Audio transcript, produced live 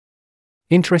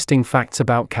Interesting facts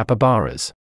about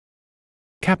capybaras.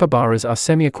 Capybaras are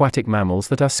semi-aquatic mammals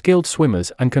that are skilled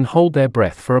swimmers and can hold their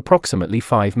breath for approximately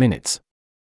 5 minutes.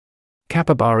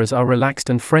 Capybaras are relaxed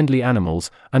and friendly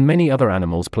animals, and many other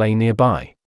animals play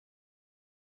nearby.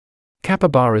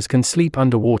 Capybaras can sleep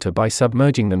underwater by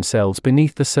submerging themselves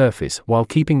beneath the surface while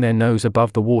keeping their nose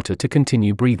above the water to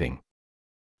continue breathing.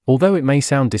 Although it may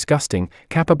sound disgusting,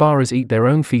 capybaras eat their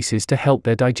own feces to help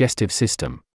their digestive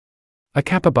system. A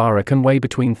capybara can weigh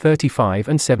between 35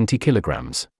 and 70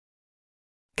 kilograms.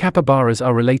 Capybaras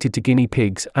are related to guinea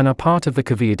pigs and are part of the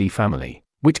Corvidae family,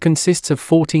 which consists of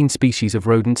 14 species of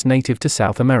rodents native to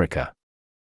South America.